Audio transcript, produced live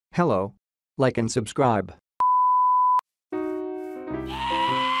Hello. Like and subscribe.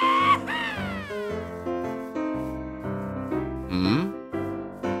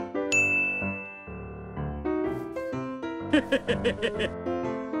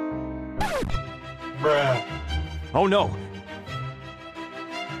 Bruh. Oh no!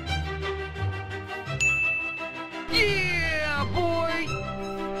 Yeah, boy!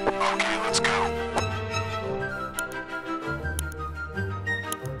 Okay, let's go.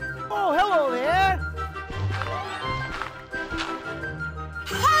 Oh, hello there!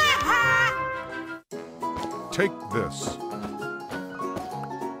 Take this.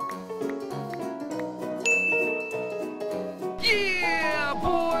 Yeah,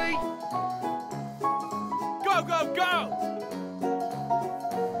 boy! Go, go, go!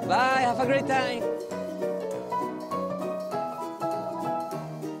 Bye, have a great time.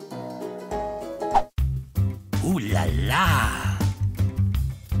 Ooh la la!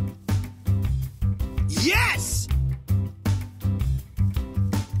 Yes!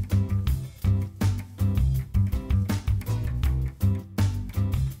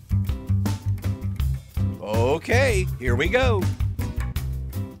 Okay, here we go.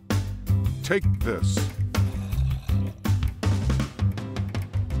 Take this.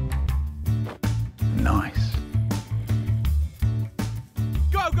 Nice.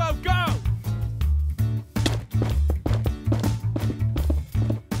 Go, go, go!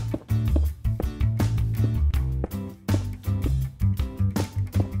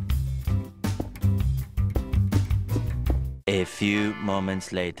 A few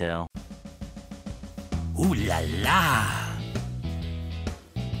moments later. Ooh la la!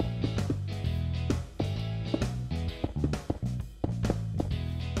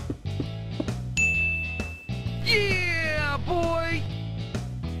 Yeah, boy!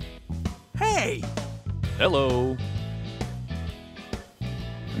 Hey! Hello.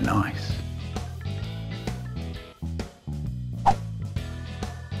 Nice.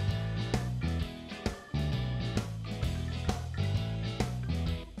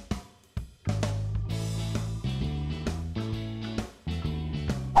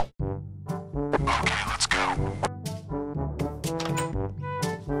 Okay, let's go.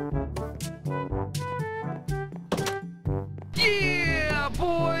 Yeah,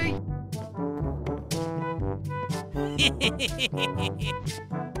 boy!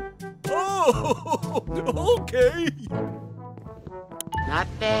 Oh, okay. Not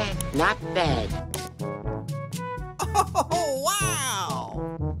bad, not bad. Oh,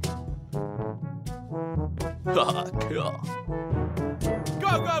 wow.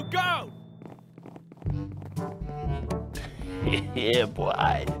 Go, go, go! Yeah,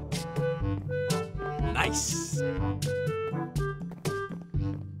 boy. Nice.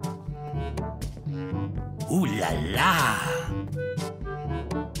 Ooh la la.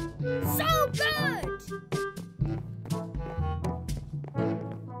 So good!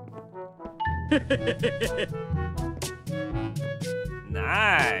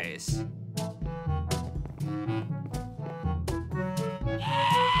 Nice!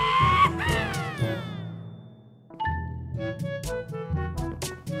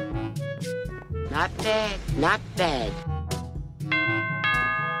 Not bad, not bad.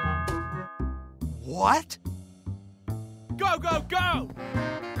 What? Go, go, go!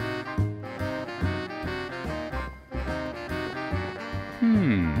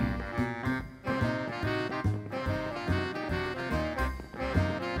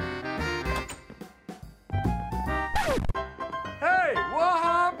 Hey, what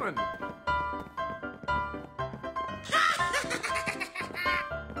happened?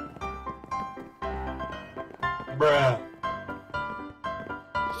 Bruh.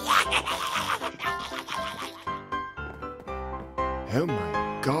 Oh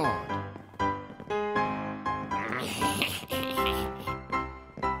my God.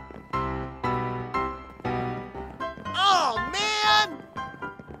 Oh, man!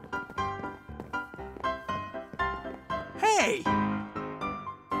 Hey!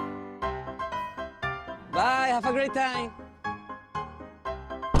 Bye, have a great time.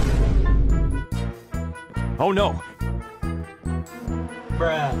 Oh no!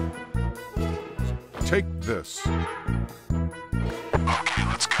 Bruh. Take this. Okay,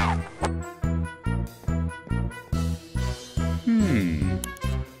 let's go.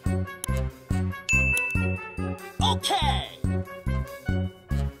 Okay!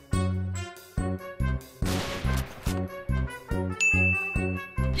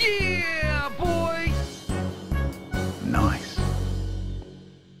 Yeah, boy! Nice.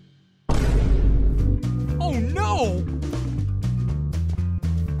 Oh no!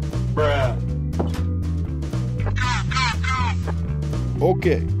 Bruh.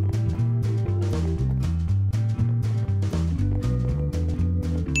 Okay.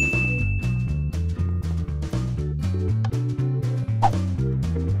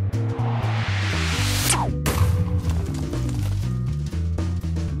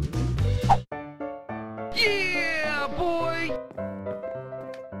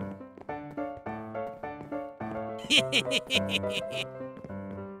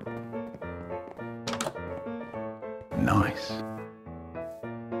 Nice.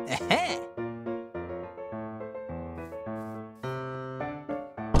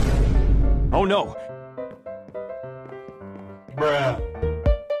 Oh no! Bruh.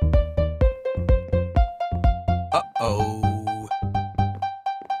 Uh-oh.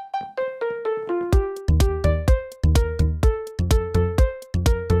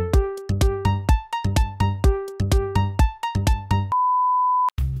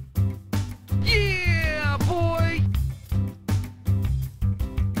 Yeah, boy!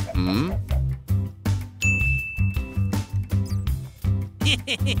 Hmm?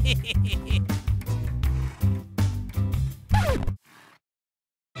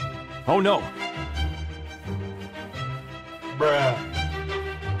 Oh no! Bruh.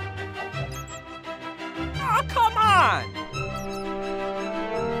 Oh, come on!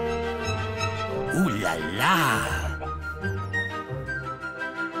 Ooh la la.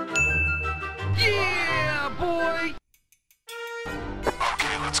 Yeah, boy!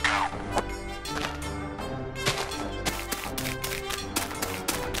 Okay, let's go.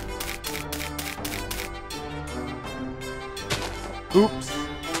 Oops.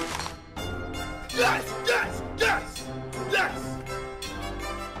 Yes, yes, yes, yes.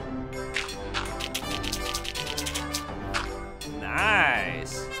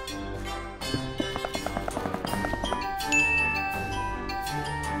 Nice.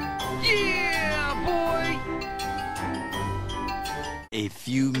 Yeah, boy! A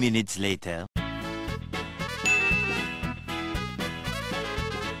few minutes later.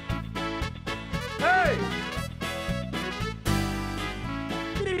 Hey!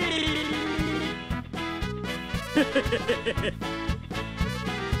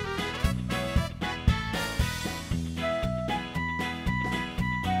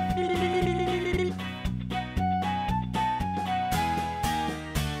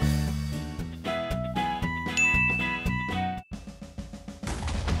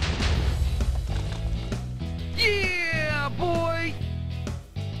 Yeah, boy!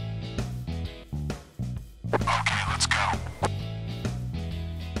 Okay, let's go.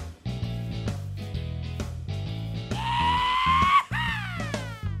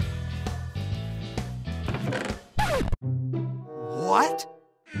 What?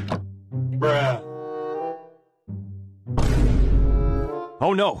 Bruh.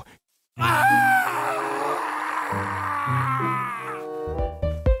 Oh no!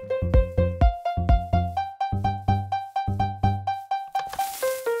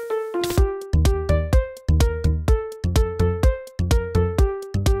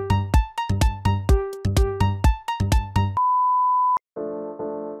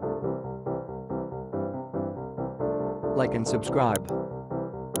 Like and subscribe.